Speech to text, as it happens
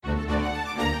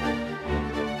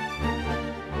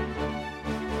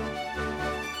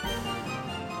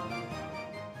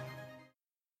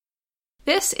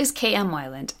This is KM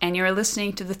Wyland, and you're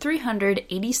listening to the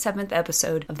 387th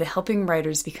episode of the Helping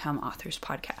Writers Become Authors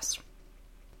podcast.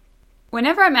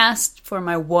 Whenever I'm asked for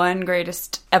my one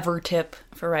greatest ever tip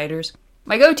for writers,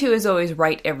 my go-to is always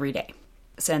write every day,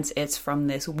 since it's from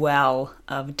this well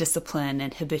of discipline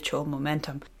and habitual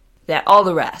momentum that all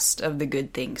the rest of the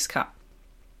good things come.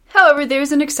 However,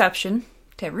 there's an exception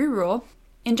to every rule.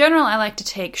 In general, I like to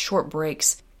take short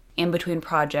breaks in between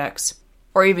projects,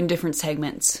 or even different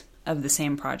segments of the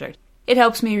same project. It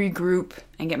helps me regroup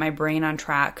and get my brain on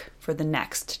track for the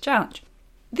next challenge.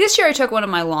 This year I took one of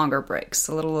my longer breaks,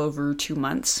 a little over 2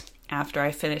 months, after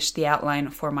I finished the outline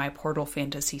for my Portal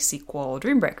Fantasy sequel,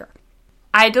 Dreambreaker.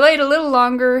 I delayed a little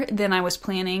longer than I was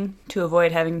planning to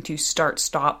avoid having to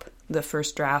start-stop the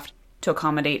first draft to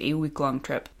accommodate a week-long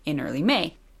trip in early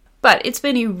May. But it's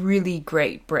been a really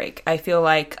great break. I feel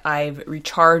like I've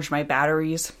recharged my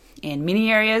batteries in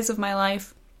many areas of my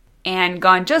life, and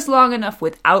gone just long enough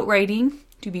without writing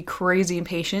to be crazy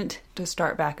impatient to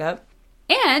start back up.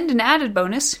 And an added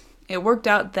bonus, it worked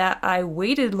out that I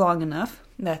waited long enough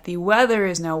that the weather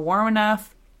is now warm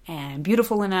enough and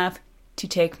beautiful enough to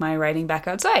take my writing back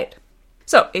outside.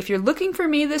 So if you're looking for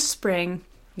me this spring,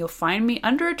 you'll find me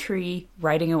under a tree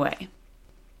writing away.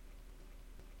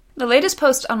 The latest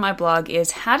post on my blog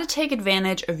is how to take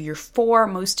advantage of your 4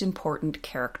 most important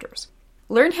characters.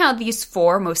 Learn how these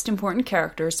 4 most important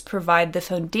characters provide the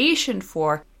foundation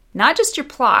for not just your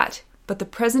plot, but the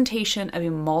presentation of a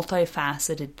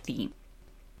multifaceted theme.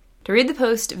 To read the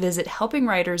post, visit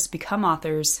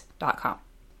helpingwritersbecomeauthors.com.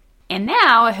 And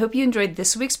now, I hope you enjoyed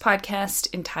this week's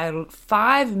podcast entitled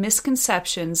 5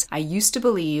 Misconceptions I Used to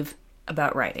Believe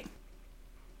About Writing.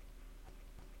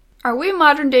 Are we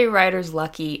modern-day writers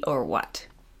lucky or what?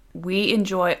 We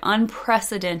enjoy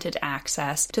unprecedented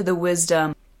access to the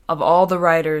wisdom of all the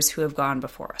writers who have gone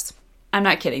before us. I'm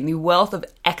not kidding. The wealth of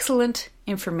excellent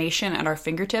information at our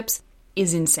fingertips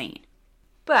is insane.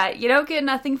 But you don't get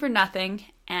nothing for nothing,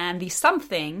 and the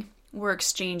something we're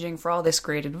exchanging for all this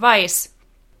great advice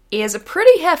is a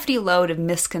pretty hefty load of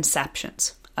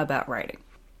misconceptions about writing.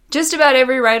 Just about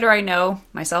every writer I know,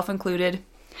 myself included,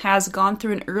 has gone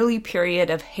through an early period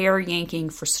of hair-yanking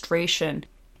frustration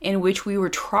in which we were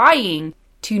trying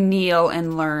to kneel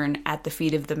and learn at the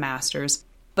feet of the masters.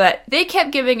 But they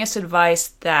kept giving us advice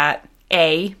that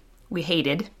A, we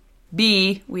hated,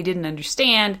 B, we didn't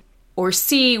understand, or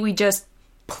C, we just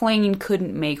plain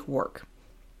couldn't make work.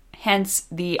 Hence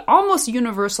the almost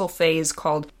universal phase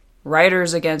called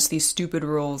writers against these stupid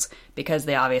rules because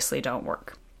they obviously don't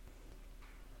work.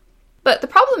 But the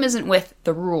problem isn't with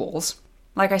the rules.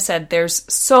 Like I said, there's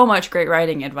so much great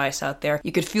writing advice out there.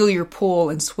 You could fill your pool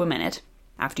and swim in it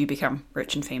after you become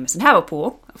rich and famous and have a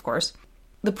pool, of course.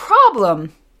 The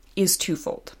problem is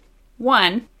twofold.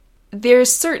 One, there's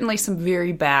certainly some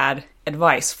very bad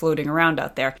advice floating around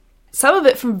out there, some of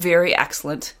it from very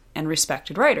excellent and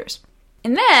respected writers.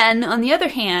 And then, on the other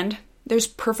hand, there's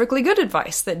perfectly good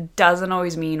advice that doesn't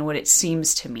always mean what it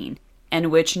seems to mean,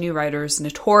 and which new writers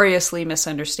notoriously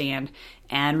misunderstand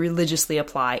and religiously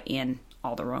apply in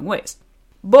all the wrong ways.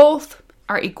 Both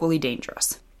are equally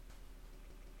dangerous.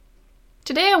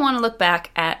 Today I want to look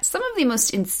back at some of the most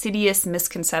insidious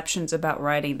misconceptions about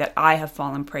writing that I have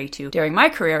fallen prey to during my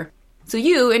career, so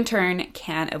you, in turn,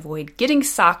 can avoid getting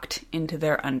sucked into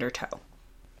their undertow.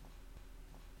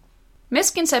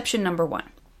 Misconception number 1.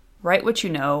 Write what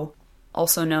you know,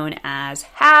 also known as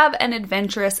have an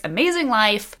adventurous, amazing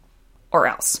life, or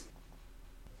else.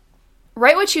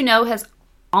 Write what you know has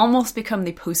almost become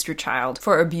the poster child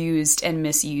for abused and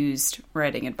misused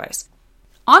writing advice.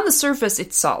 On the surface,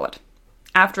 it's solid.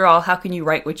 After all, how can you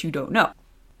write what you don't know?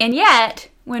 And yet,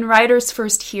 when writers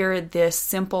first hear this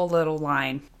simple little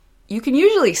line, you can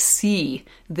usually see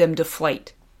them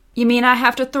deflate. You mean I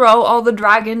have to throw all the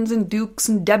dragons and dukes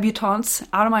and debutantes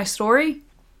out of my story?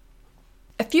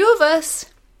 A few of us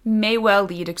may well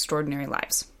lead extraordinary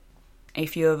lives. A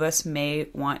few of us may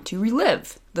want to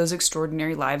relive those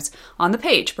extraordinary lives on the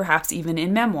page, perhaps even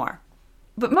in memoir.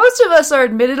 But most of us are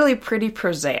admittedly pretty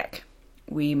prosaic.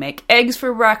 We make eggs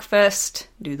for breakfast,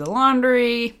 do the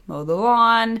laundry, mow the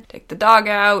lawn, take the dog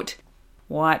out,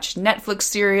 watch Netflix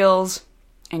serials,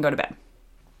 and go to bed.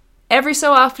 Every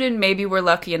so often, maybe we're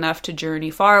lucky enough to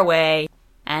journey far away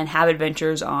and have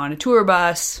adventures on a tour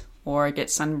bus or get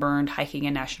sunburned hiking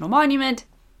a national monument.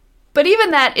 But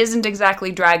even that isn't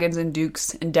exactly dragons and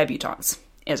dukes and debutantes,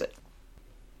 is it?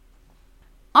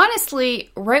 Honestly,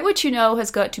 write what you know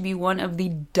has got to be one of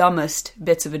the dumbest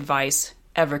bits of advice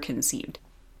ever conceived.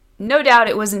 No doubt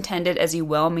it was intended as a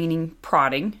well-meaning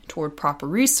prodding toward proper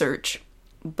research,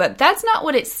 but that's not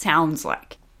what it sounds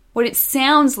like. What it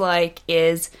sounds like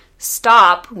is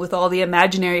stop with all the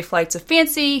imaginary flights of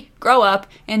fancy, grow up,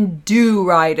 and do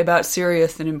write about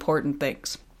serious and important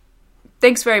things.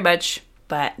 Thanks very much,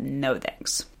 but no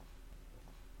thanks.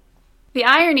 The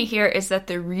irony here is that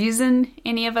the reason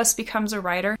any of us becomes a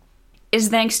writer is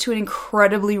thanks to an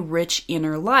incredibly rich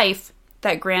inner life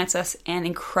that grants us an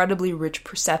incredibly rich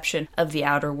perception of the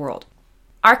outer world.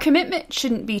 Our commitment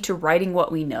shouldn't be to writing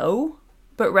what we know,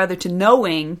 but rather to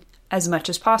knowing as much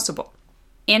as possible.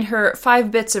 In her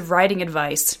 5 bits of writing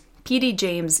advice, P.D.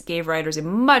 James gave writers a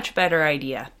much better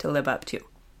idea to live up to.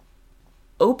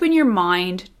 Open your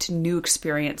mind to new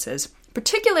experiences,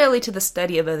 particularly to the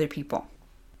study of other people.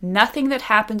 Nothing that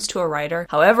happens to a writer,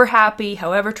 however happy,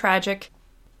 however tragic,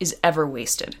 is ever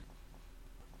wasted.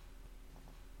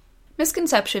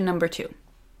 Misconception number 2.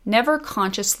 Never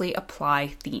consciously apply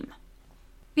theme.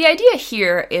 The idea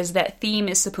here is that theme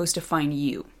is supposed to find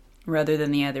you, rather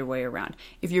than the other way around.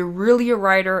 If you're really a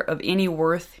writer of any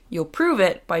worth, you'll prove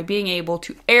it by being able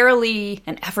to airily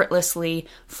and effortlessly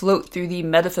float through the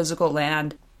metaphysical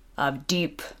land of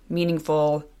deep,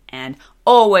 meaningful, and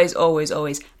always, always,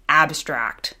 always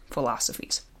abstract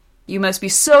philosophies. You must be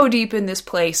so deep in this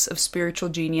place of spiritual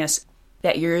genius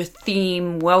that your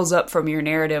theme wells up from your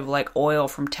narrative like oil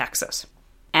from Texas.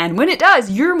 And when it does,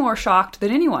 you're more shocked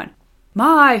than anyone.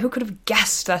 My, who could have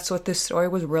guessed that's what this story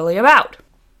was really about?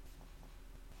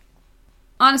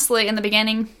 Honestly, in the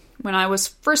beginning, when I was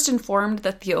first informed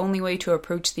that the only way to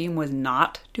approach theme was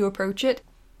not to approach it,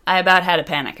 I about had a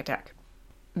panic attack.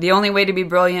 The only way to be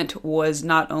brilliant was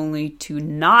not only to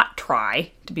not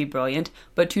try to be brilliant,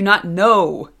 but to not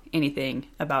know anything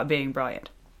about being brilliant.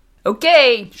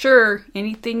 Okay, sure,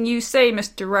 anything you say,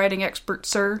 Mr. Writing Expert,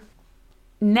 sir.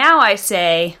 Now I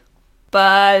say,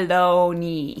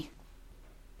 baloney.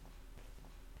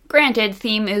 Granted,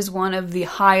 theme is one of the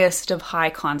highest of high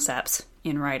concepts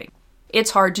in writing.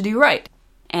 It's hard to do right,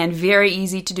 and very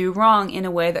easy to do wrong in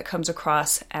a way that comes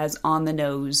across as on the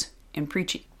nose and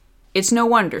preachy. It's no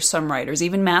wonder some writers,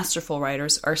 even masterful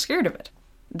writers, are scared of it.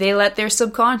 They let their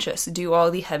subconscious do all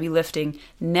the heavy lifting,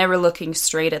 never looking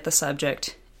straight at the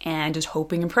subject, and just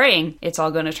hoping and praying it's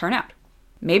all going to turn out.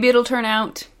 Maybe it'll turn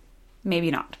out,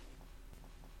 maybe not.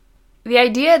 The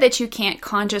idea that you can't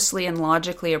consciously and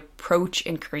logically approach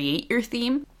and create your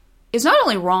theme is not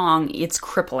only wrong, it's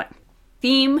crippling.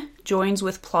 Theme joins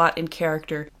with plot and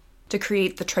character to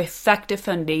create the trifecta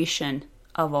foundation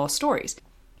of all stories.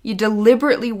 You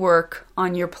deliberately work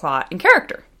on your plot and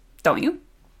character, don't you?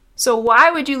 So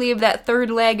why would you leave that third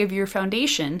leg of your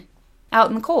foundation out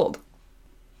in the cold?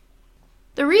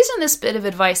 The reason this bit of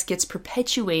advice gets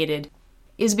perpetuated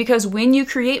is because when you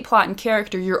create plot and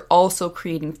character, you're also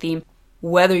creating theme,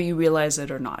 whether you realize it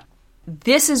or not.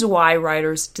 This is why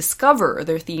writers discover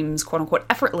their themes, quote-unquote,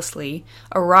 effortlessly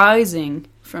arising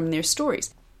from their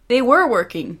stories. They were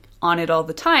working on it all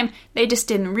the time, they just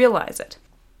didn't realize it.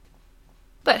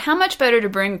 But how much better to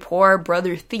bring poor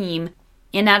brother Theme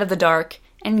in out of the dark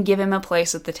and give him a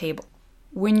place at the table.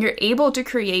 When you're able to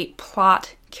create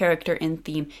plot, character, and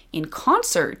theme in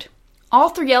concert, all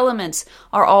 3 elements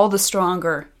are all the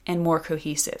stronger and more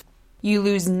cohesive. You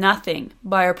lose nothing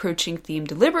by approaching theme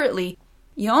deliberately,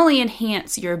 you only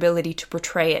enhance your ability to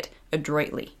portray it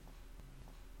adroitly.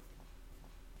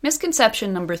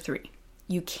 Misconception number 3.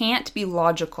 You can't be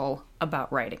logical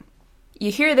about writing.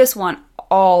 You hear this one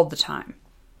all the time.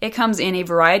 It comes in a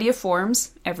variety of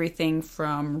forms, everything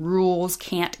from rules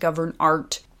can't govern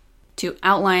art, to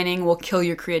outlining will kill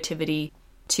your creativity,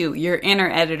 to your inner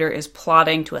editor is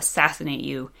plotting to assassinate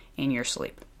you in your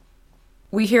sleep.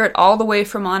 We hear it all the way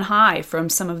from on high from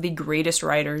some of the greatest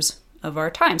writers of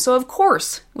our time, so of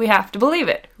course we have to believe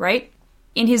it, right?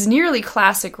 In his nearly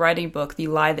classic writing book, The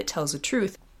Lie That Tells the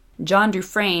Truth, John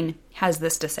Dufresne has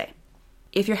this to say: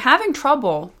 if you're having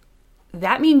trouble,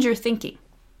 that means you're thinking.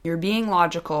 You're being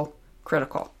logical,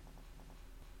 critical.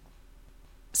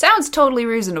 Sounds totally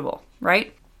reasonable,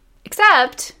 right?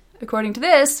 Except, according to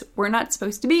this, we're not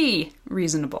supposed to be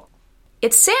reasonable.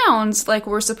 It sounds like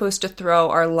we're supposed to throw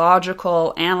our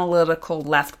logical, analytical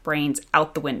left brains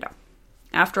out the window.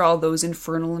 After all, those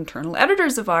infernal internal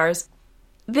editors of ours,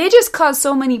 they just cause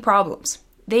so many problems.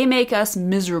 They make us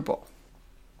miserable.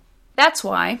 That's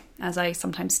why, as I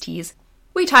sometimes tease,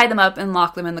 we tie them up and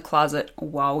lock them in the closet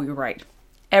while we write.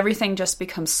 Everything just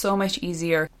becomes so much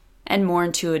easier and more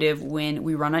intuitive when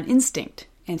we run on instinct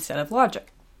instead of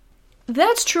logic.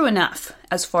 That's true enough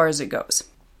as far as it goes.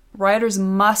 Writers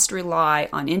must rely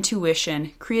on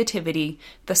intuition, creativity,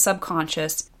 the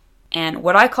subconscious, and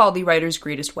what I call the writer's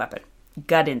greatest weapon,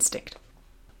 gut instinct.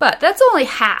 But that's only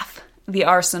half the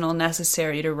arsenal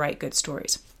necessary to write good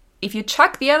stories. If you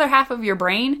chuck the other half of your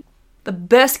brain, The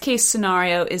best case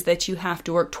scenario is that you have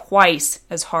to work twice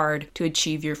as hard to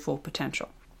achieve your full potential.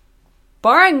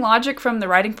 Borrowing logic from the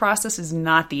writing process is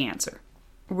not the answer.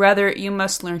 Rather, you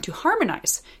must learn to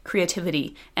harmonize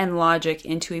creativity and logic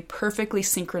into a perfectly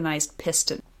synchronized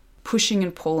piston, pushing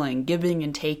and pulling, giving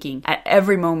and taking at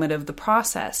every moment of the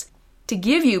process to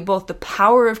give you both the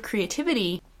power of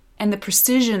creativity and the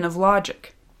precision of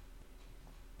logic.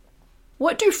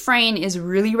 What Dufresne is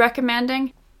really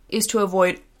recommending is to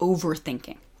avoid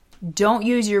overthinking. Don't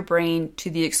use your brain to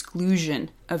the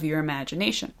exclusion of your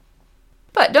imagination.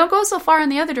 But don't go so far in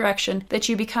the other direction that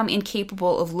you become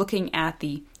incapable of looking at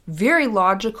the very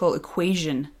logical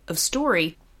equation of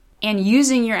story and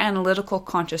using your analytical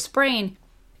conscious brain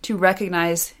to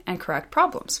recognize and correct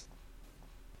problems.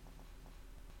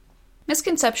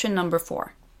 Misconception number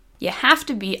 4. You have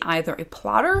to be either a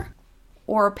plotter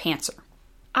or a pantser.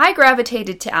 I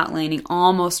gravitated to outlining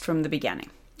almost from the beginning,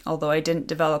 although I didn't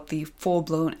develop the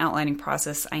full-blown outlining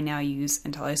process I now use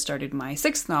until I started my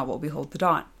 6th novel, Behold the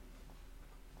Dawn.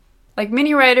 Like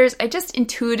many writers, I just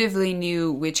intuitively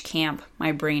knew which camp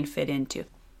my brain fit into.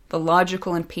 The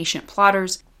logical and patient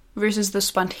plotters versus the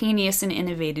spontaneous and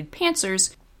innovative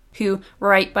pantsers who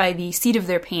write by the seat of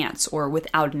their pants or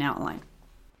without an outline.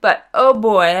 But oh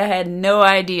boy, I had no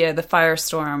idea the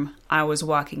firestorm I was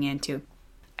walking into.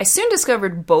 I soon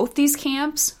discovered both these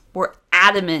camps were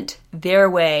adamant their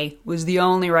way was the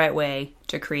only right way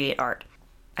to create art.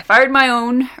 I fired my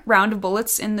own round of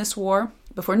bullets in this war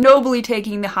before nobly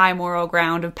taking the high moral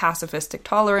ground of pacifistic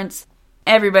tolerance.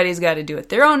 Everybody's got to do it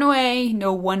their own way.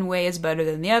 No one way is better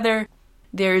than the other.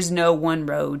 There's no one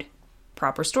road.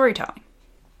 Proper storytelling.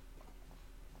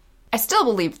 I still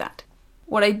believe that.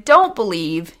 What I don't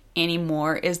believe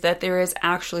anymore is that there is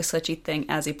actually such a thing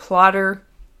as a plotter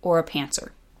or a pantser.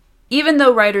 Even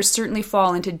though writers certainly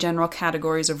fall into general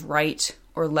categories of right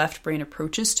or left brain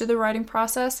approaches to the writing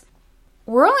process,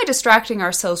 we're only distracting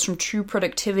ourselves from true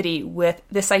productivity with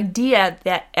this idea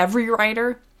that every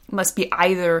writer must be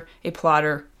either a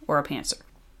plotter or a pantser.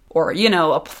 Or, a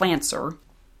plantser,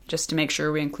 just to make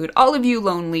sure we include all of you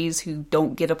lonelies who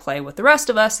don't get to play with the rest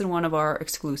of us in one of our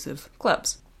exclusive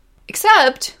clubs.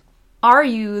 Except, are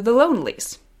you the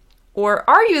lonelies? Or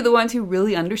are you the ones who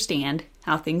really understand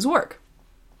how things work?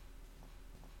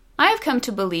 I have come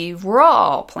to believe we're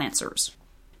all plantsers.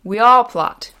 We all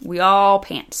plot. We all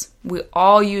pants. We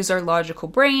all use our logical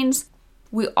brains.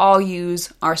 We all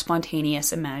use our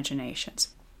spontaneous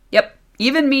imaginations. Yep,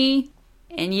 even me,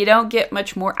 and you don't get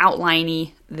much more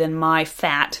outliney than my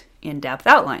fat, in-depth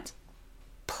outlines.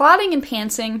 Plotting and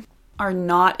pantsing are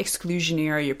not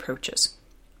exclusionary approaches.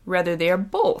 Rather, they are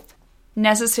both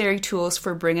necessary tools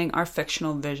for bringing our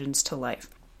fictional visions to life.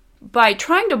 By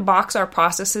trying to box our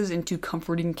processes into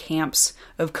comforting camps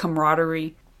of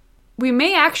camaraderie, we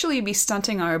may actually be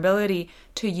stunting our ability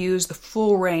to use the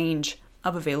full range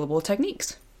of available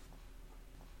techniques.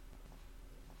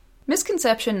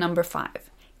 Misconception number 5.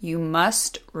 You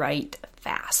must write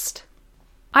fast.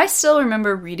 I still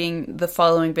remember reading the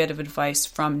following bit of advice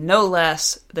from no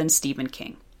less than Stephen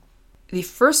King. The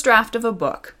first draft of a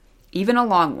book, even a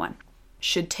long one,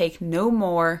 should take no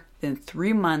more than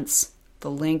 3 months,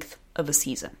 the length of a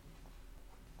season.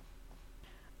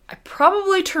 I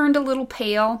probably turned a little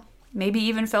pale, maybe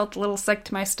even felt a little sick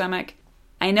to my stomach.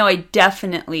 I know I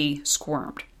definitely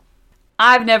squirmed.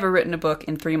 I've never written a book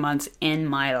in 3 months in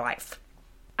my life.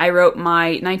 I wrote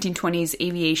my 1920s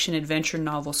aviation adventure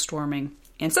novel Storming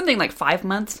in something like 5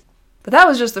 months, but that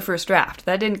was just the first draft.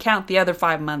 That didn't count the other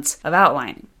 5 months of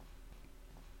outlining.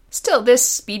 Still, this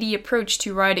speedy approach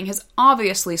to writing has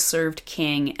obviously served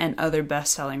King and other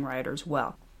best-selling writers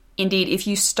well. Indeed, if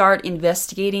you start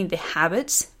investigating the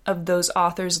habits of those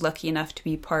authors lucky enough to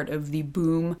be part of the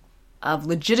boom of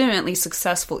legitimately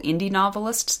successful indie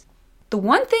novelists, the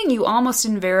one thing you almost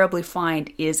invariably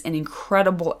find is an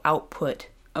incredible output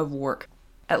of work.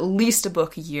 At least a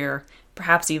book a year,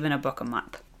 perhaps even a book a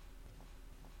month.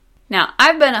 Now,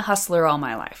 I've been a hustler all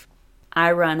my life.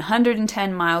 I run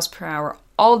 110 miles per hour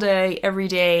all day, every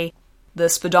day, the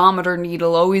speedometer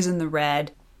needle always in the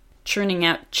red, churning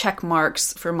out check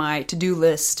marks for my to-do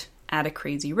list at a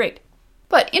crazy rate.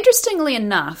 But interestingly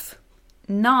enough,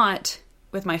 not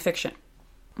with my fiction.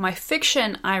 My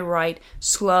fiction I write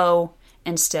slow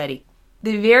and steady.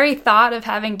 The very thought of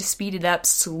having to speed it up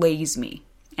slays me,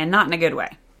 and not in a good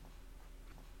way.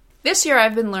 This year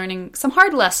I've been learning some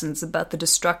hard lessons about the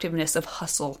destructiveness of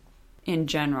hustle in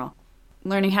general.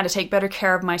 Learning how to take better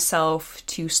care of myself,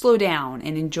 to slow down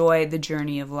and enjoy the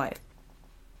journey of life.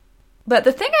 But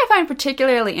the thing I find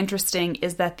particularly interesting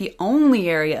is that the only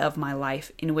area of my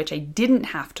life in which I didn't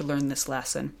have to learn this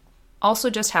lesson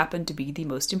also just happened to be the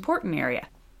most important area.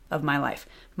 of my life,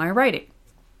 my writing.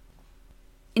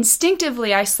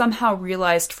 Instinctively, I somehow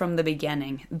realized from the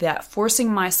beginning that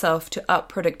forcing myself to up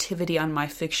productivity on my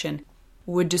fiction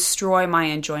would destroy my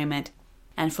enjoyment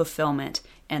and fulfillment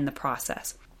in the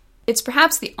process. It's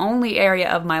perhaps the only area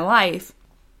of my life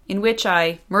in which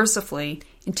I mercifully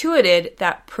intuited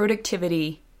that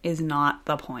productivity is not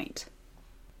the point.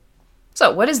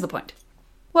 So, what is the point?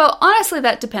 Well, honestly,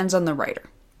 that depends on the writer.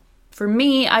 For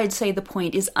me, I'd say the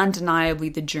point is undeniably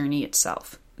the journey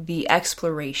itself, the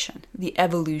exploration, the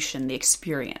evolution, the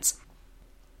experience.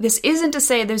 This isn't to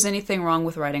say there's anything wrong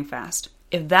with writing fast.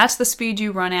 If that's the speed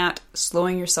you run at,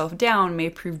 slowing yourself down may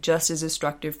prove just as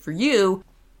destructive for you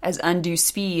as undue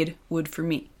speed would for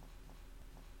me.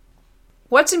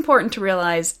 What's important to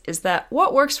realize is that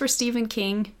what works for Stephen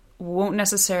King won't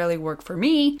necessarily work for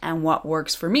me, and what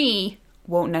works for me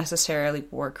won't necessarily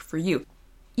work for you.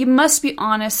 You must be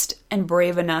honest and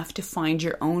brave enough to find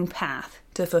your own path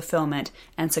to fulfillment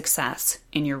and success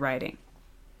in your writing.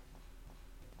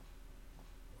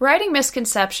 Writing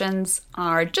misconceptions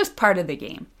are just part of the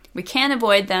game. We can't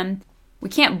avoid them. We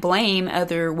can't blame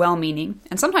other well-meaning,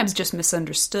 and sometimes just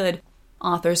misunderstood,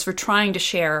 authors for trying to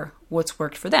share what's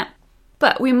worked for them.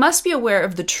 But we must be aware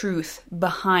of the truth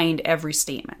behind every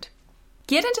statement.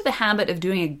 Get into the habit of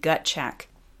doing a gut check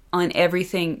on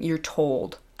everything you're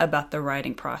told about the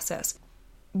writing process.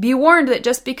 Be warned that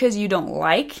just because you don't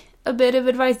like a bit of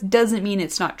advice doesn't mean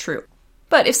it's not true.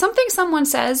 But if something someone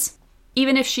says,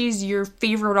 even if she's your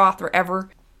favorite author ever,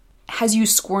 has you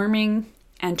squirming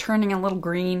and turning a little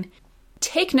green,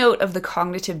 take note of the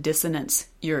cognitive dissonance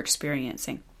you're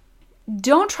experiencing.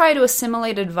 Don't try to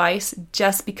assimilate advice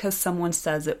just because someone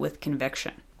says it with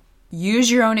conviction.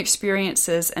 Use your own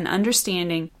experiences and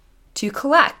understanding to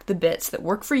collect the bits that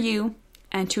work for you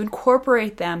and to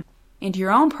incorporate them into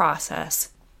your own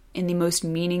process in the most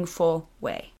meaningful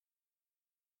way.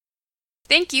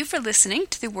 Thank you for listening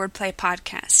to the Wordplay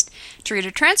Podcast. To read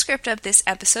a transcript of this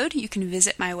episode, you can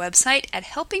visit my website at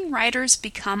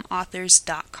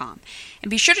helpingwritersbecomeauthors.com. And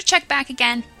be sure to check back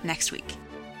again next week.